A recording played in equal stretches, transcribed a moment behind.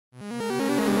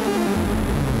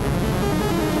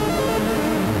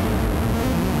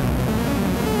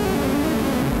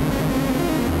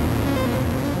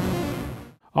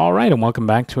All right, and welcome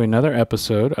back to another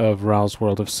episode of Raul's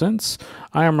World of Synths.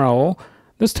 I am Raul.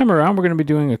 This time around, we're going to be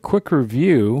doing a quick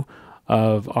review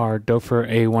of our Doepfer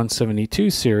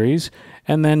A172 series,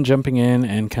 and then jumping in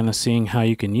and kind of seeing how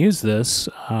you can use this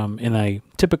in a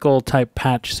typical type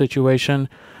patch situation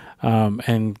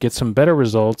and get some better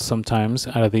results sometimes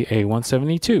out of the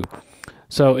A172.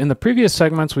 So in the previous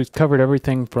segments, we've covered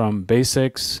everything from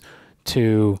basics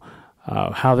to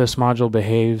how this module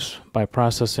behaves by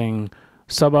processing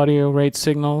sub-audio rate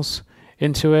signals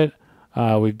into it.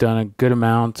 We've done a good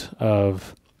amount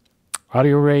of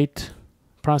audio rate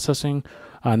processing,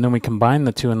 and then we combined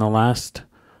the two in the last,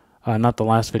 not the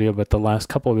last video, but the last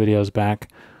couple of videos back,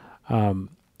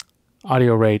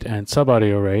 audio rate and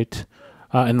sub-audio rate.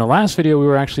 In the last video, we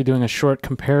were actually doing a short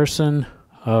comparison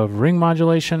of ring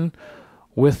modulation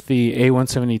with the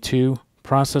A172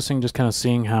 processing, just kind of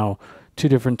seeing how two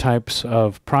different types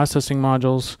of processing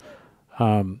modules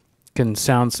can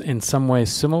sound in some ways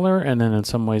similar and then in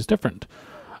some ways different.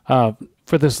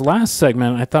 For this last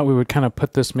segment, I thought we would kind of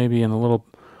put this maybe in a little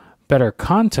better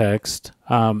context,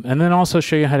 and then also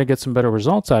show you how to get some better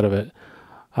results out of it,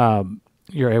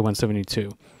 your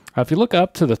A172. If you look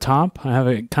up to the top, I have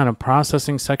a kind of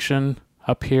processing section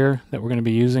up here that we're going to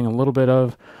be using a little bit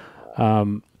of.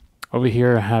 Over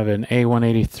here I have an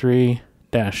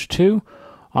A183-2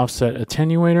 offset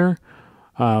attenuator.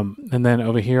 And then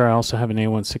over here I also have an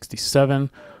A167. I'm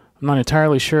not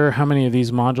entirely sure how many of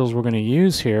these modules we're going to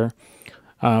use here,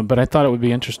 but I thought it would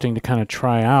be interesting to kind of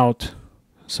try out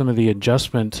some of the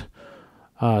adjustment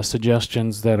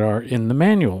suggestions that are in the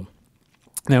manual.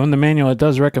 Now in the manual it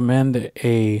does recommend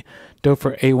a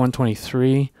Doepfer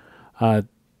A123,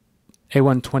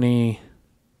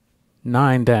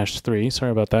 A129-3,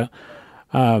 sorry about that,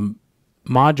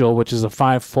 module, which is a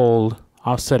 5-fold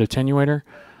offset attenuator.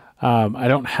 I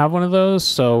don't have one of those,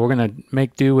 so we're going to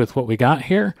make do with what we got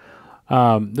here.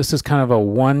 This is kind of a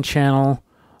one-channel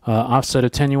offset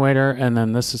attenuator, and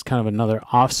then this is kind of another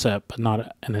offset, but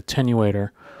not an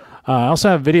attenuator. I also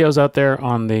have videos out there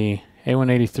on the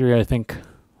A183, I think a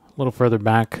little further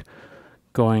back,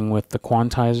 going with the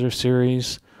quantizer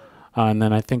series. And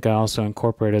then I think I also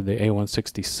incorporated the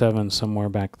A167 somewhere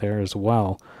back there as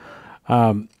well.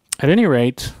 At any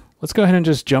rate, let's go ahead and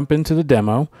just jump into the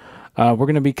demo. We're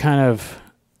going to be kind of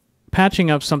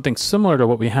patching up something similar to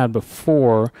what we had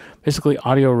before, basically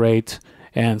audio rate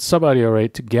and sub-audio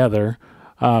rate together.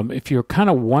 If you're kind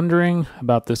of wondering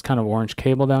about this kind of orange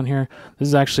cable down here, this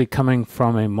is actually coming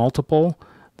from a multiple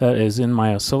that is in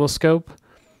my oscilloscope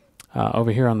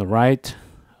over here on the right.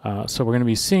 So we're going to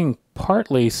be seeing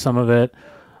partly some of it,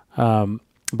 but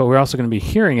we're also going to be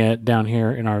hearing it down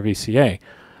here in our VCA.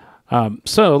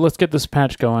 So let's get this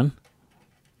patch going.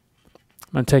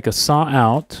 I'm going to take a saw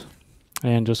out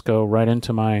and just go right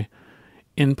into my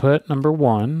input number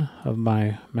 1 of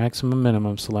my maximum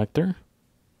minimum selector.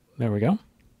 There we go.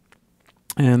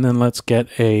 And then let's get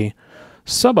a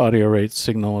sub-audio rate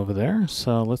signal over there.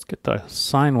 So let's get the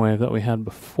sine wave that we had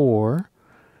before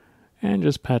and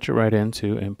just patch it right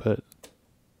into input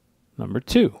number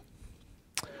 2.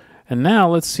 And now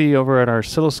let's see over at our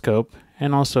oscilloscope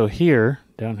and also here,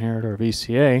 down here at our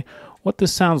VCA, what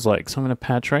this sounds like. So I'm going to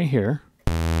patch right here.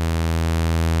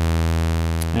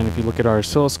 And if you look at our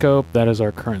oscilloscope, that is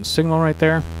our current signal right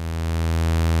there.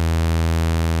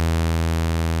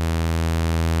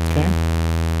 Okay.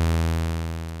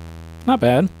 Not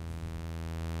bad.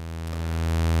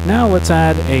 Now let's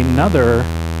add another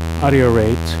audio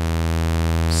rate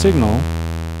signal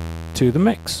to the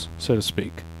mix, so to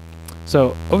speak.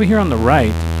 So over here on the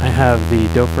right, I have the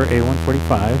Doepfer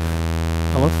A145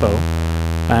 LFO,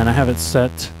 and I have it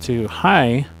set to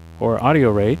high or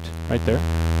audio rate right there.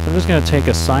 So I'm just going to take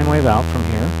a sine wave out from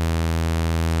here,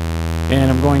 and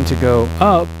I'm going to go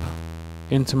up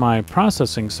into my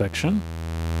processing section,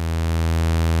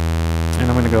 and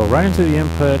I'm going to go right into the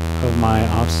input of my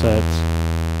offset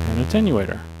and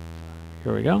attenuator.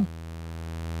 Here we go,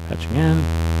 patching in,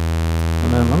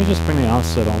 and then let me just bring the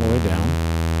offset all the way down,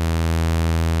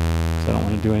 because I don't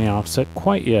want to do any offset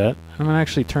quite yet. I'm going to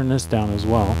actually turn this down as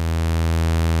well.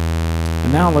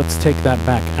 And now let's take that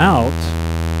back out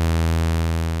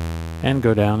and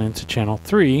go down into channel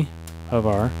 3 of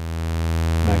our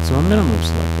maximum minimum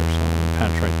selector. So I'm going to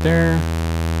patch right there.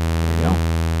 There we go.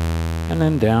 And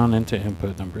then down into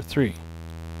input number 3.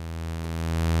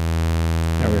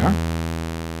 There we are.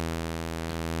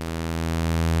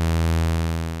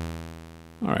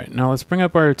 Alright, now let's bring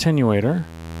up our attenuator.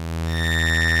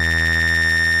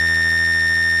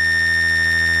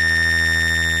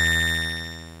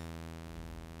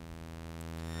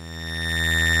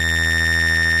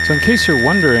 So in case you're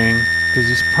wondering, because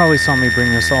you probably saw me bring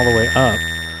this all the way up,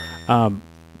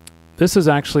 This is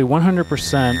actually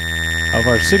 100% of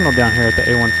our signal down here at the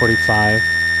A145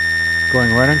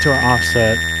 going right into our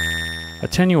offset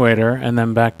attenuator and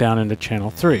then back down into channel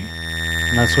 3.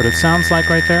 And that's what it sounds like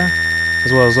right there,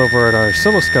 as well as over at our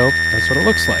oscilloscope, that's what it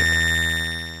looks like.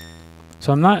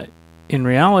 So I'm not, in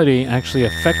reality, actually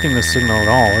affecting the signal at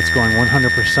all. It's going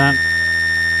 100%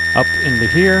 up into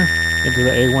here, into the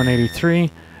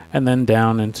A183, and then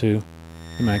down into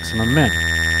the maximum min.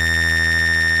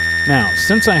 Now,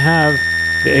 since I have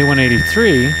the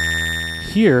A183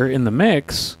 here in the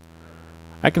mix,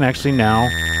 I can actually now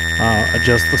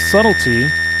adjust the subtlety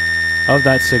of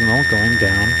that signal going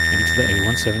down into the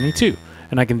A172.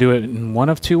 And I can do it in one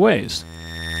of two ways.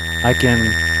 I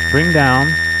can bring down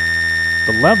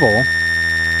the level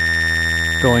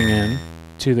going in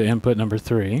to the input number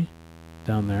 3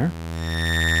 down there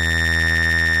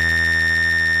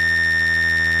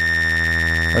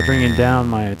by bringing down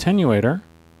my attenuator.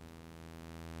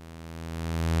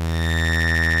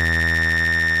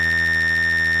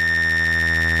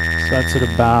 So that's at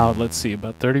about, let's see,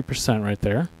 about 30% right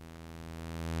there.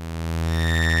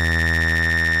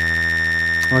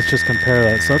 Let's just compare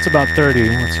that. So it's about 30.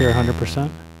 Let's hear 100%.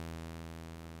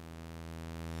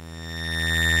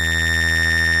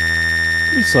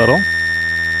 Pretty subtle.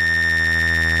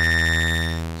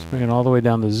 Let's bring it all the way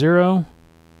down to 0.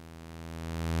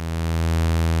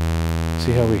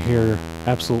 See how we hear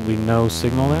absolutely no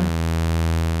signal there?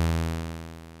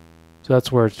 So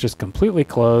that's where it's just completely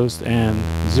closed, and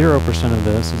 0% of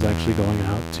this is actually going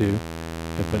out to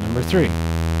input number 3.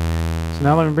 So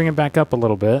now let me bring it back up a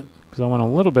little bit, because I want a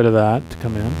little bit of that to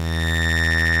come in.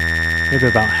 Maybe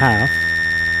about half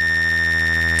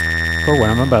for what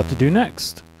I'm about to do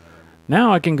next.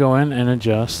 Now I can go in and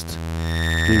adjust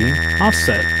the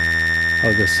offset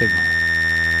of this signal.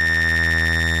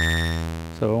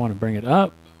 So I want to bring it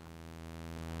up.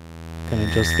 Can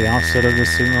adjust the offset of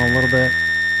this signal a little bit.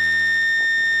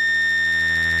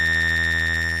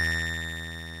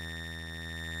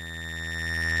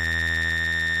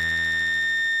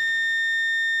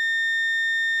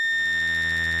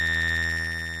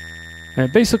 And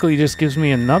it basically just gives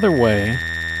me another way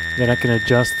that I can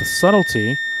adjust the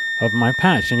subtlety of my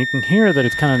patch. And you can hear that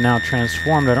it's kind of now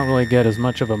transformed. I don't really get as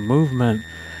much of a movement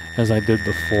as I did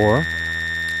before.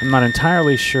 I'm not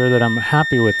entirely sure that I'm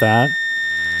happy with that,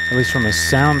 at least from a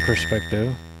sound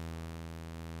perspective.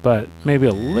 But maybe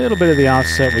a little bit of the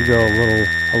offset would go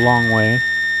a long way.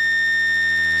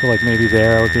 So like maybe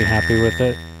there I would be happy with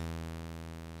it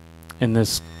in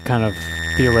this kind of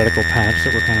theoretical patch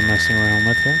that we're kind of messing around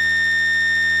with here.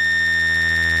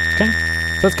 Okay,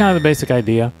 so that's kind of the basic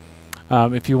idea.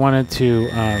 If you wanted to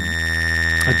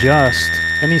adjust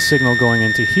any signal going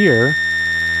into here,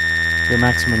 your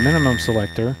maximum minimum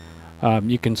selector,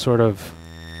 you can sort of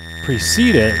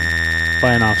precede it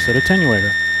by an offset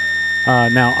attenuator.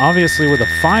 Now obviously with a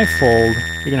 5-fold,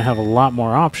 you're going to have a lot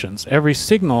more options. Every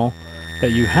signal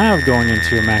that you have going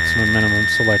into your maximum minimum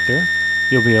selector,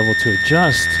 you'll be able to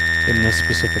adjust in this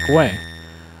specific way.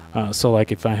 So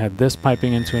like if I had this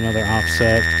piping into another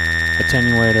offset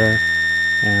attenuator,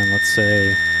 and let's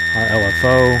say our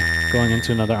LFO going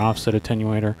into another offset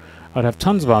attenuator, I'd have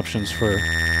tons of options for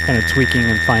kind of tweaking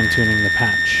and fine-tuning the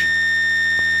patch.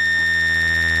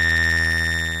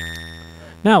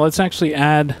 Now let's actually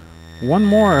add one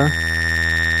more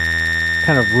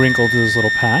kind of wrinkle to this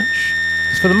little patch.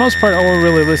 Because for the most part, all we're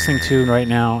really listening to right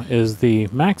now is the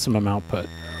maximum output.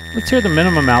 Let's hear the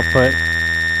minimum output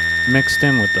mixed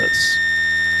in with this.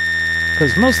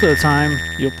 Because most of the time,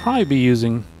 you'll probably be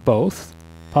using both,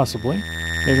 possibly.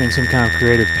 Maybe in some kind of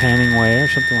creative panning way or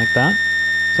something like that.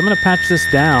 So I'm going to patch this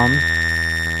down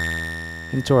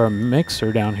into our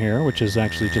mixer down here, which is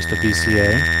actually just a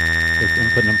VCA with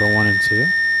input number 1 and 2.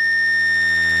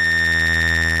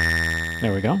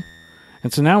 There we go.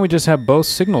 And so now we just have both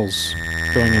signals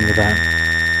going into that.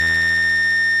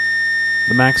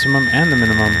 The maximum and the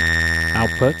minimum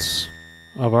outputs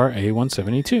of our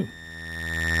A172.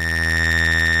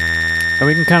 And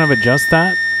we can kind of adjust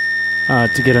that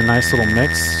to get a nice little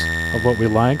mix of what we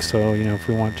like. So, you know, if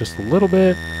we want just a little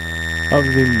bit of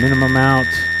the minimum out,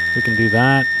 we can do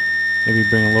that. Maybe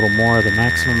bring a little more of the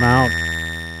maximum out.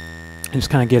 And just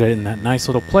kind of get it in that nice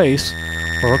little place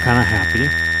where we're kind of happy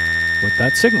with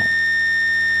that signal.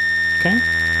 Okay?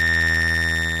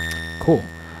 Cool.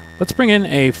 Let's bring in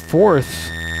a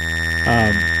 4th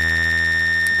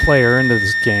player into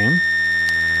this game.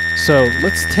 So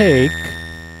let's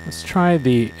try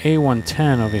the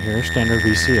A110 over here, standard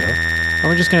VCO. And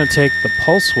we're just going to take the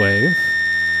pulse wave,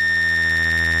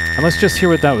 and let's just hear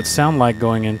what that would sound like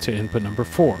going into input number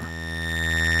 4.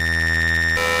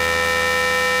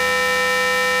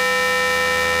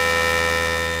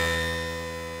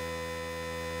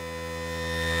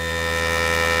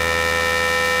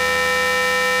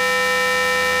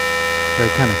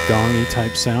 very kind of gongy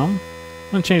type sound.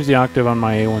 I'm going to change the octave on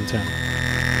my A110.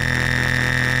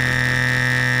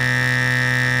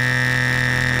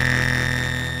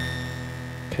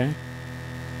 Okay.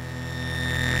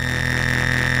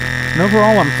 And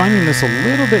overall, I'm finding this a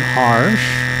little bit harsh,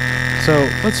 so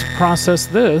let's process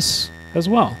this as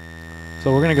well.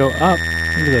 So we're going to go up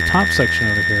into the top section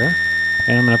over here,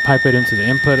 and I'm going to pipe it into the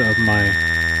input of my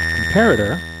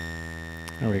comparator.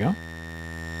 There we go.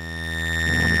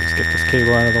 Let me just get this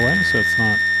cable out of the way so it's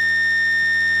not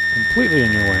completely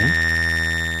in your way.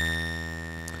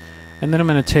 And then I'm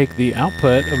going to take the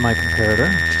output of my comparator,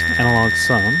 analog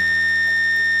sum,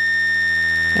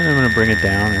 and I'm going to bring it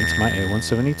down into my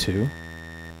A172.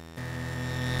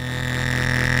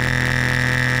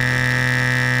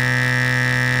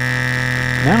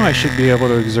 Now I should be able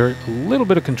to exert a little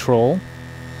bit of control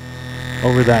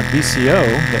over that VCO,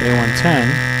 the A110,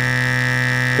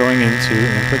 going into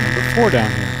input number 4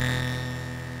 down here.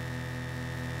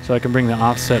 So I can bring the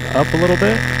offset up a little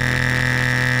bit.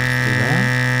 Do that.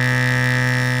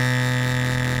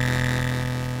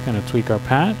 Kind of tweak our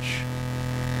patch.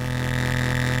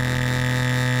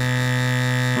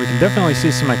 We can definitely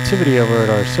see some activity over at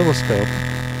our oscilloscope.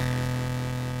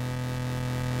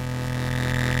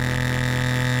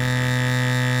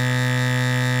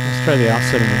 Let's try the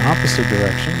offset in the opposite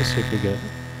direction to see if we get a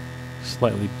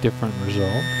slightly different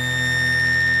result.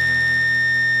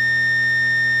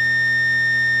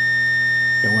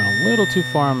 It went a little too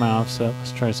far on my offset.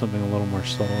 Let's try something a little more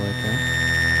subtle right there.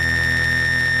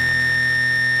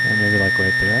 And maybe like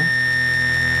right there.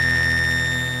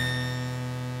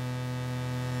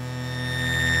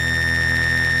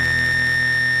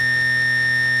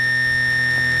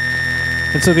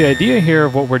 And so the idea here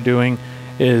of what we're doing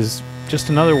is just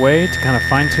another way to kind of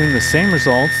fine-tune the same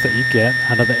results that you get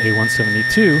out of the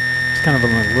A172, just kind of in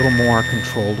a little more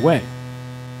controlled way.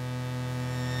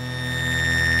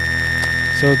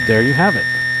 So there you have it.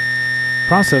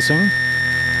 Processing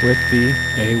with the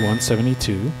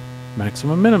A172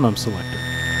 Maximum Minimum selector.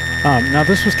 Now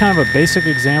this was kind of a basic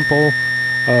example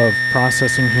of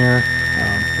processing here.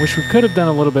 Wish we could have done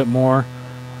a little bit more,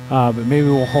 but maybe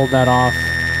we'll hold that off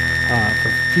for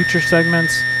future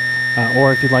segments,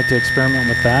 or if you'd like to experiment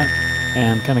with that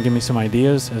and kind of give me some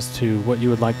ideas as to what you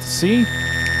would like to see,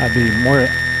 I'd be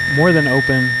more than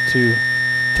open to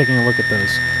taking a look at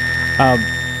those.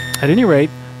 At any rate,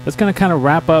 that's going to kind of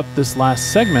wrap up this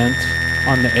last segment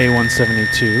on the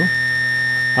A172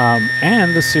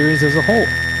 and the series as a whole.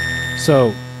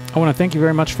 So I want to thank you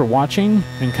very much for watching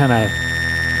and kind of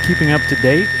keeping up to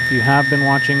date if you have been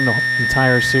watching the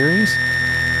entire series.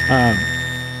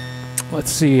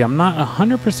 Let's see, I'm not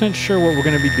 100% sure what we're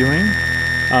going to be doing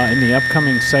in the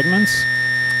upcoming segments,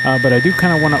 but I do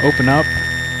kind of want to open up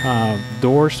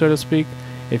door, so to speak.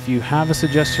 If you have a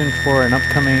suggestion for an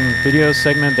upcoming video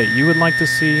segment that you would like to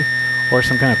see, or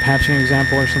some kind of patching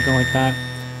example or something like that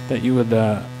that you would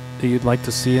that you'd like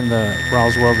to see in the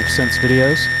Rauls World of Synths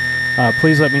videos,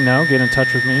 please let me know. Get in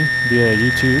touch with me via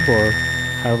YouTube or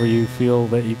however you feel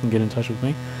that you can get in touch with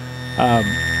me.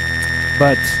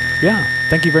 But yeah,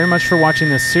 thank you very much for watching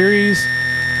this series.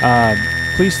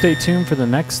 Please stay tuned for the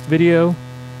next video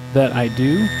that I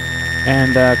do,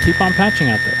 and keep on patching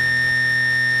out there.